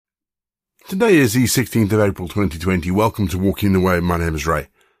Today is the 16th of April 2020. Welcome to Walking the Way. My name is Ray.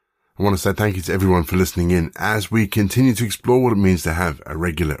 I want to say thank you to everyone for listening in as we continue to explore what it means to have a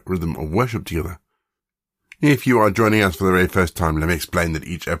regular rhythm of worship together. If you are joining us for the very first time, let me explain that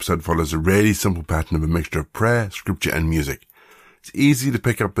each episode follows a really simple pattern of a mixture of prayer, scripture and music. It's easy to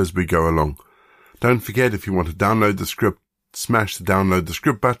pick up as we go along. Don't forget, if you want to download the script, smash the download the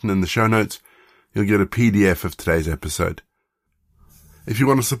script button in the show notes. You'll get a PDF of today's episode. If you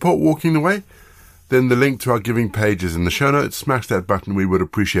want to support Walking the Way, then the link to our giving page is in the show notes. Smash that button. We would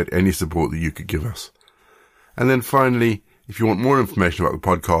appreciate any support that you could give us. And then finally, if you want more information about the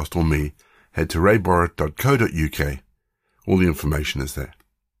podcast or me, head to rayborrett.co.uk. All the information is there.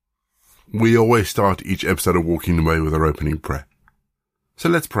 We always start each episode of Walking the Way with our opening prayer. So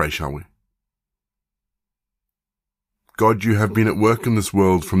let's pray, shall we? God, you have been at work in this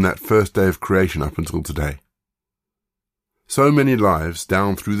world from that first day of creation up until today. So many lives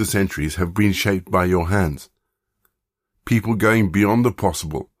down through the centuries have been shaped by your hands. People going beyond the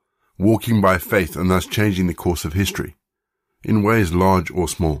possible, walking by faith and thus changing the course of history, in ways large or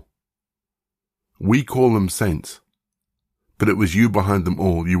small. We call them saints, but it was you behind them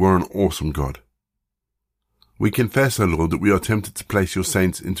all. You are an awesome God. We confess, O Lord, that we are tempted to place your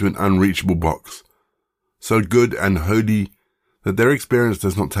saints into an unreachable box, so good and holy that their experience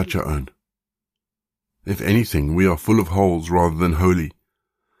does not touch our own. If anything, we are full of holes rather than holy,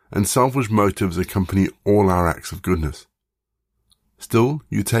 and selfish motives accompany all our acts of goodness. Still,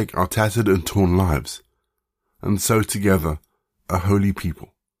 you take our tattered and torn lives, and sew together a holy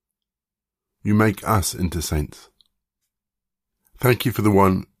people. You make us into saints. Thank you for the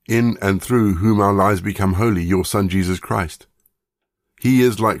one in and through whom our lives become holy, your Son Jesus Christ. He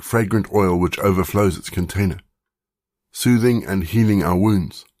is like fragrant oil which overflows its container, soothing and healing our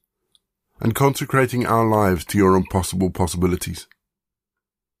wounds, and consecrating our lives to your impossible possibilities.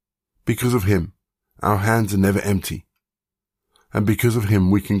 Because of him, our hands are never empty, and because of him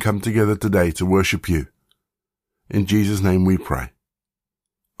we can come together today to worship you. In Jesus' name we pray.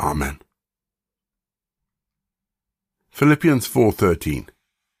 Amen. Philippians 4:13.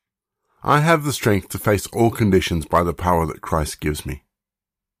 I have the strength to face all conditions by the power that Christ gives me.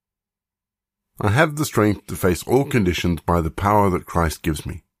 I have the strength to face all conditions by the power that Christ gives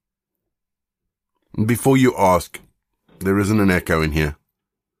me. Before you ask, there isn't an echo in here.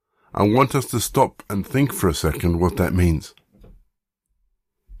 I want us to stop and think for a second what that means.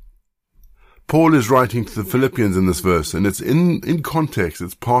 Paul is writing to the Philippians in this verse, and it's in context.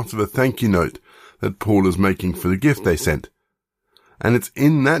 It's part of a thank you note that Paul is making for the gift they sent. And it's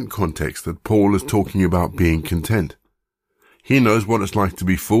in that context that Paul is talking about being content. He knows what it's like to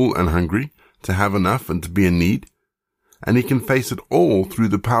be full and hungry, to have enough and to be in need, and he can face it all through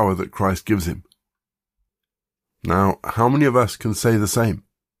the power that Christ gives him. Now, how many of us can say the same?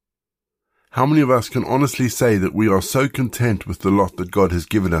 How many of us can honestly say that we are so content with the lot that God has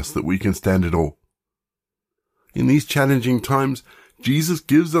given us that we can stand it all? In these challenging times, Jesus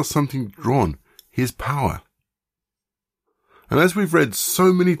gives us something to draw on, his power. And as we've read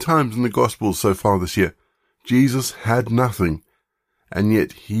so many times in the Gospels so far this year, Jesus had nothing, and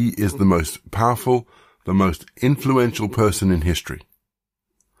yet he is the most powerful, the most influential person in history.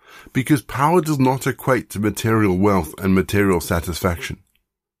 Because power does not equate to material wealth and material satisfaction.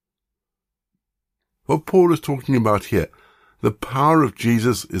 What Paul is talking about here, the power of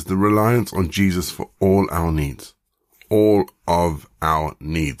Jesus is the reliance on Jesus for all our needs. All of our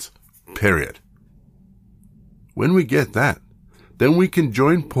needs. Period. When we get that, then we can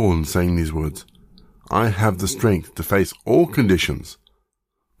join Paul in saying these words, I have the strength to face all conditions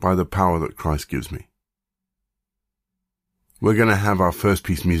by the power that Christ gives me. We're going to have our first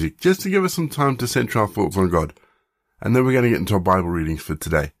piece of music just to give us some time to center our thoughts on God. And then we're going to get into our Bible readings for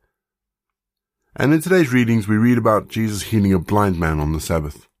today. And in today's readings, we read about Jesus healing a blind man on the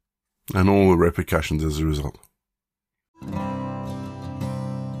Sabbath and all the repercussions as a result.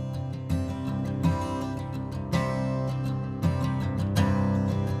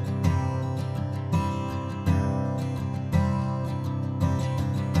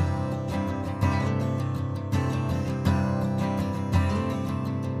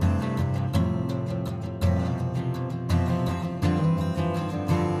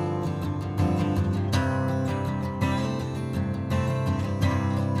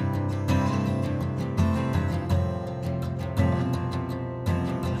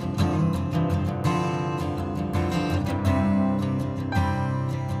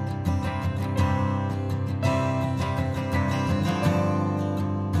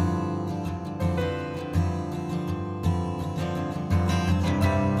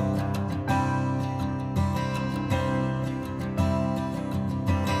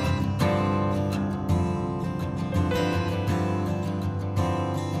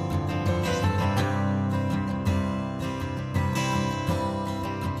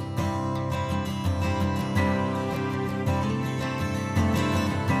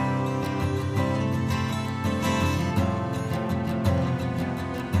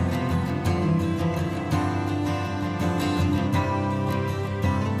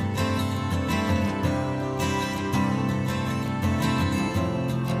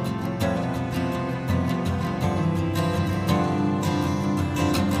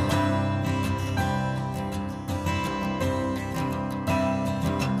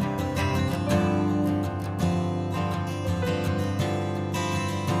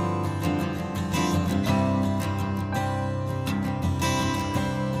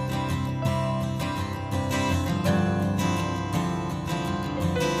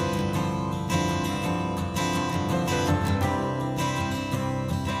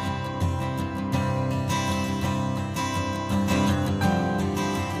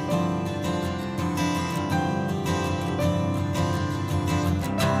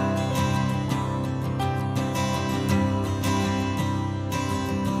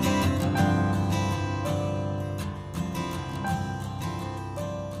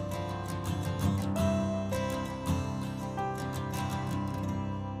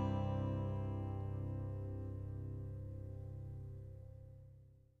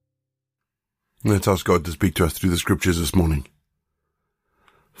 Let's ask God to speak to us through the scriptures this morning.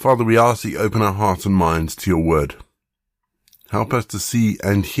 Father, we ask that you open our hearts and minds to your word. Help us to see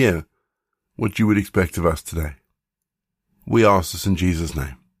and hear what you would expect of us today. We ask this in Jesus'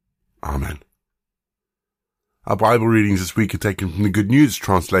 name. Amen. Our Bible readings this week are taken from the Good News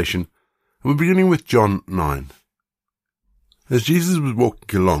translation, and we're beginning with John 9. As Jesus was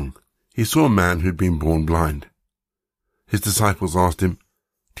walking along, he saw a man who had been born blind. His disciples asked him,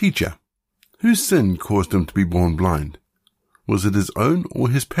 "Teacher, whose sin caused him to be born blind? Was it his own or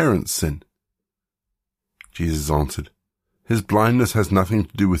his parents' sin?" Jesus answered, "His blindness has nothing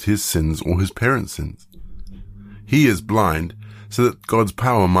to do with his sins or his parents' sins. He is blind so that God's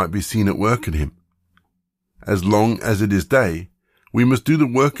power might be seen at work in him. As long as it is day, we must do the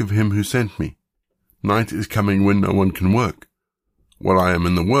work of him who sent me. Night is coming when no one can work. While I am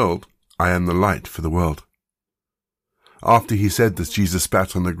in the world, I am the light for the world." After he said this, Jesus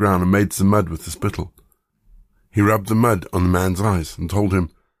spat on the ground and made some mud with the spittle. He rubbed the mud on the man's eyes and told him,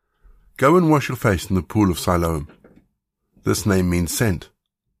 "Go and wash your face in the pool of Siloam." This name means sent.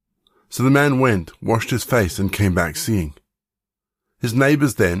 So the man went, washed his face, and came back seeing. His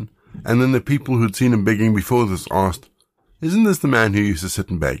neighbors then, and then the people who had seen him begging before this, asked, "Isn't this the man who used to sit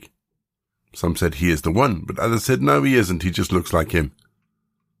and beg?" Some said, "He is the one," but others said, "No, he isn't, he just looks like him."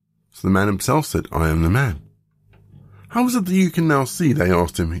 So the man himself said, "I am the man." "How is it that you can now see?" they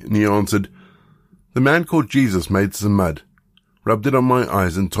asked him, and he answered, "The man called Jesus made some mud, rubbed it on my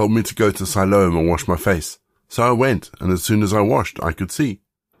eyes, and told me to go to Siloam and wash my face. So I went, and as soon as I washed, I could see."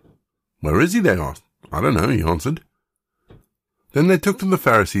 "Where is he?" they asked. "I don't know," he answered. Then they took to the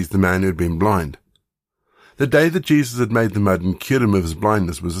Pharisees the man who had been blind. The day that Jesus had made the mud and cured him of his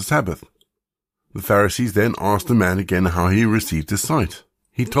blindness was a Sabbath. The Pharisees then asked the man again how he received his sight.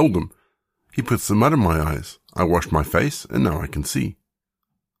 He told them, "He put some mud in my eyes. I washed my face, and now I can see."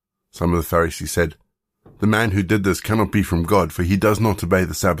 Some of the Pharisees said, "The man who did this cannot be from God, for he does not obey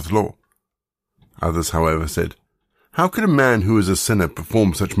the Sabbath law." Others, however, said, "How could a man who is a sinner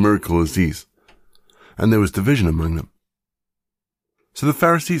perform such miracles as these?" And there was division among them. So the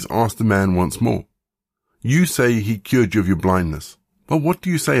Pharisees asked the man once more, "You say he cured you of your blindness. Well, what do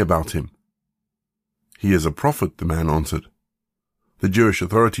you say about him?" "He is a prophet," the man answered. The Jewish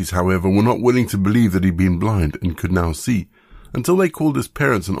authorities, however, were not willing to believe that he had been blind and could now see, until they called his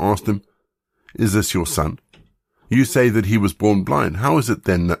parents and asked him, "Is this your son? You say that he was born blind. How is it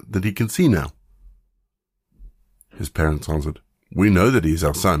then that he can see now?" His parents answered, "We know that he is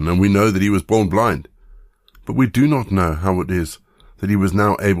our son, and we know that he was born blind. But we do not know how it is that he was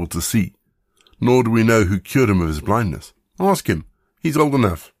now able to see, nor do we know who cured him of his blindness. Ask him. He's old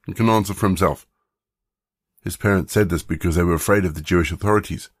enough and can answer for himself." His parents said this because they were afraid of the Jewish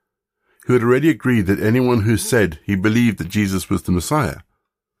authorities, who had already agreed that anyone who said he believed that Jesus was the Messiah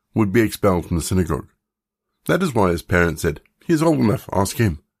would be expelled from the synagogue. That is why his parents said, "He is old enough, ask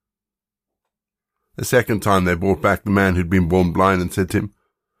him." A second time they brought back the man who had been born blind and said to him,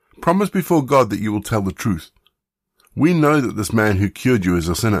 "Promise before God that you will tell the truth. We know that this man who cured you is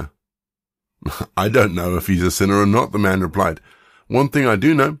a sinner." "I don't know if he's a sinner or not," the man replied. "One thing I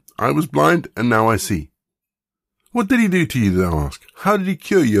do know, I was blind and now I see." "What did he do to you?" they asked. "How did he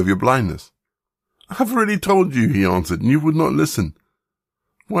cure you of your blindness?" "I've already told you," he answered, "and you would not listen.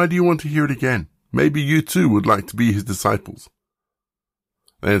 Why do you want to hear it again? Maybe you too would like to be his disciples."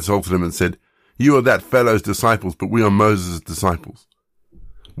 They insulted him and said, "You are that fellow's disciples, but we are Moses' disciples.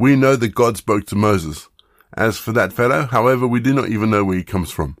 We know that God spoke to Moses. As for that fellow, however, we do not even know where he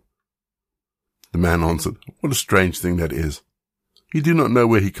comes from." The man answered, "What a strange thing that is. You do not know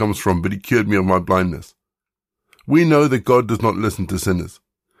where he comes from, but he cured me of my blindness. We know that God does not listen to sinners.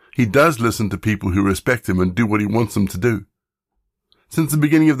 He does listen to people who respect him and do what he wants them to do. Since the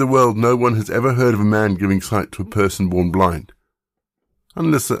beginning of the world, no one has ever heard of a man giving sight to a person born blind.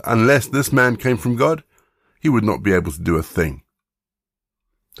 Unless this man came from God, he would not be able to do a thing."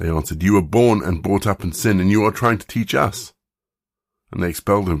 They answered, "You were born and brought up in sin, and you are trying to teach us." And they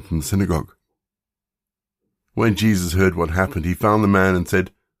expelled him from the synagogue. When Jesus heard what happened, he found the man and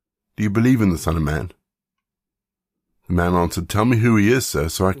said, "Do you believe in the Son of Man?" The man answered, "Tell me who he is, sir,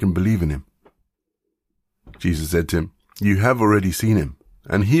 so I can believe in him." Jesus said to him, "You have already seen him,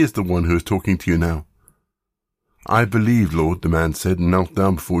 and he is the one who is talking to you now." "I believe, Lord," the man said, and knelt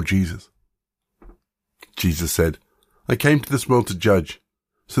down before Jesus. Jesus said, "I came to this world to judge,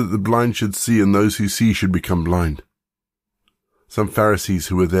 so that the blind should see and those who see should become blind." Some Pharisees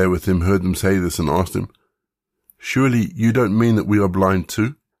who were there with him heard them say this and asked him, "Surely you don't mean that we are blind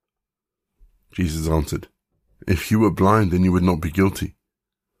too?" Jesus answered, "If you were blind, then you would not be guilty.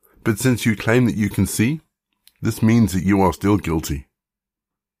 But since you claim that you can see, this means that you are still guilty."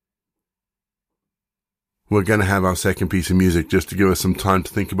 We're going to have our second piece of music just to give us some time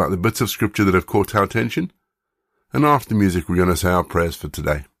to think about the bits of scripture that have caught our attention. And after music, we're going to say our prayers for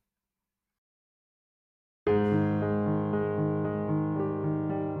today.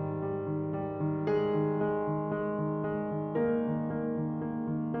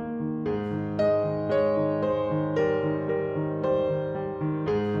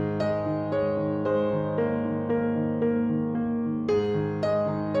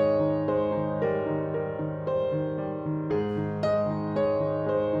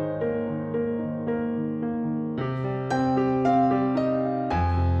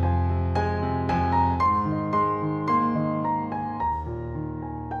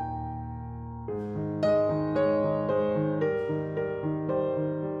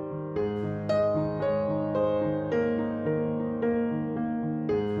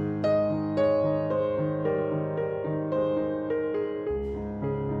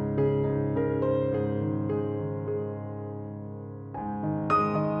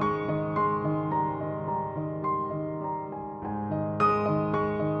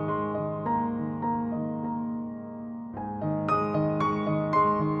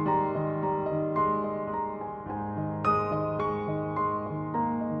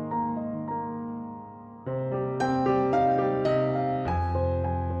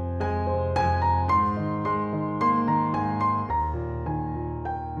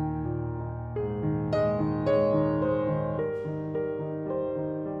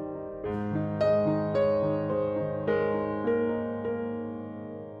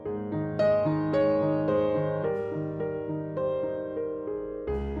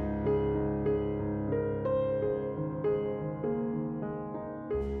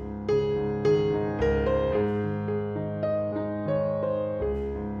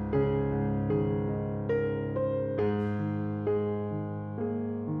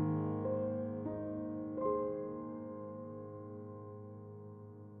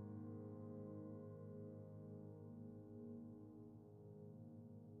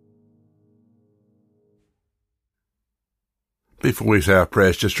 Before we say our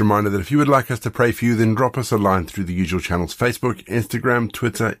prayers, just a reminder that if you would like us to pray for you, then drop us a line through the usual channels: Facebook, Instagram,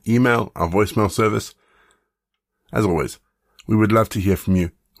 Twitter, email, our voicemail service. As always, we would love to hear from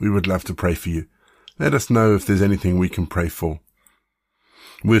you. We would love to pray for you. Let us know if there's anything we can pray for.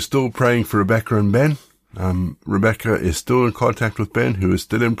 We're still praying for Rebecca and Ben. Rebecca is still in contact with Ben, who is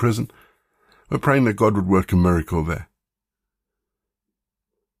still in prison. We're praying that God would work a miracle there.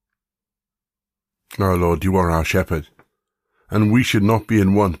 Oh Lord, you are our shepherd, and we should not be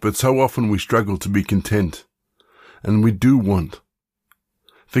in want, but so often we struggle to be content, and we do want,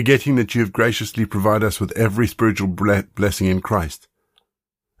 forgetting that you have graciously provided us with every spiritual blessing in Christ,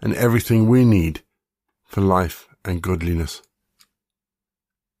 and everything we need for life and godliness.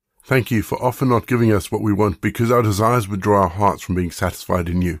 Thank you for often not giving us what we want, because our desires would draw our hearts from being satisfied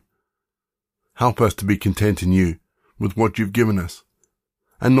in you. Help us to be content in you with what you've given us,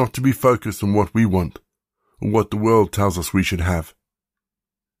 and not to be focused on what we want, or what the world tells us we should have.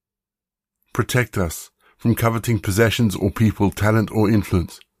 Protect us from coveting possessions or people, talent or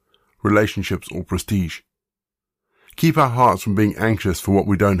influence, relationships or prestige. Keep our hearts from being anxious for what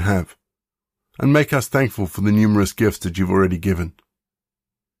we don't have, and make us thankful for the numerous gifts that you've already given.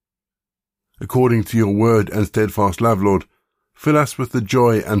 According to your word and steadfast love, Lord, fill us with the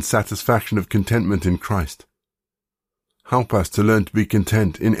joy and satisfaction of contentment in Christ. Help us to learn to be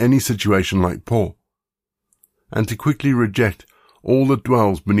content in any situation like Paul, and to quickly reject all that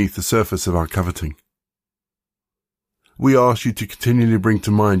dwells beneath the surface of our coveting. We ask you to continually bring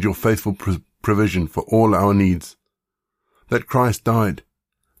to mind your faithful provision for all our needs, that Christ died,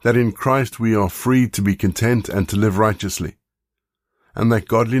 that in Christ we are free to be content and to live righteously, and that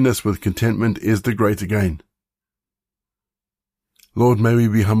godliness with contentment is the greater gain. Lord, may we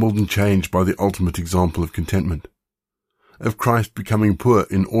be humbled and changed by the ultimate example of contentment, of Christ becoming poor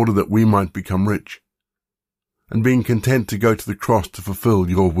in order that we might become rich, and being content to go to the cross to fulfill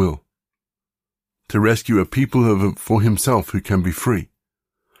your will, to rescue a people for himself who can be free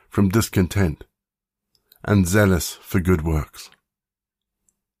from discontent and zealous for good works.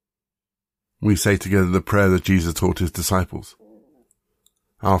 We say together the prayer that Jesus taught his disciples.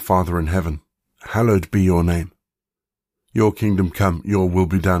 Our Father in heaven, hallowed be your name. Your kingdom come, your will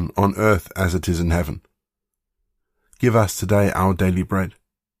be done, on earth as it is in heaven. Give us today our daily bread.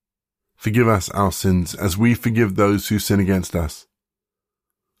 Forgive us our sins, as we forgive those who sin against us.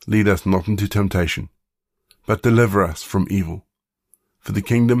 Lead us not into temptation, but deliver us from evil. For the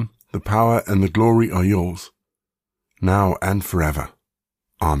kingdom, the power, and the glory are yours, now and forever.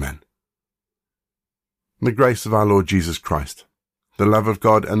 Amen. The grace of our Lord Jesus Christ, the love of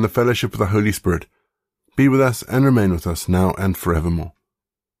God, and the fellowship of the Holy Spirit be with us and remain with us now and forevermore.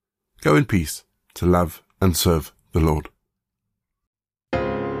 Go in peace to love and serve the Lord.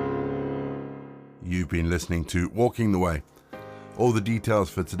 You've been listening to Walking the Way. All the details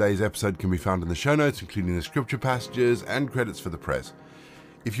for today's episode can be found in the show notes, including the scripture passages and credits for the press.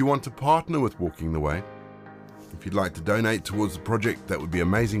 If you want to partner with Walking the Way, if you'd like to donate towards the project, that would be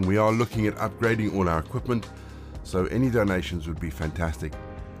amazing. We are looking at upgrading all our equipment, so any donations would be fantastic.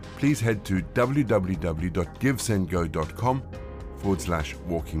 Please head to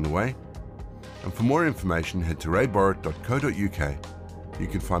www.givesendgo.com/walking the way. And for more information, head to rayborrett.co.uk. You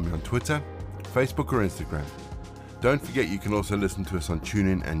can find me on Twitter, Facebook or Instagram. Don't forget you can also listen to us on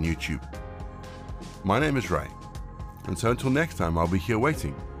TuneIn and YouTube. My name is Ray, and so until next time I'll be here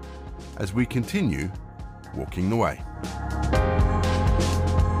waiting as we continue walking the way.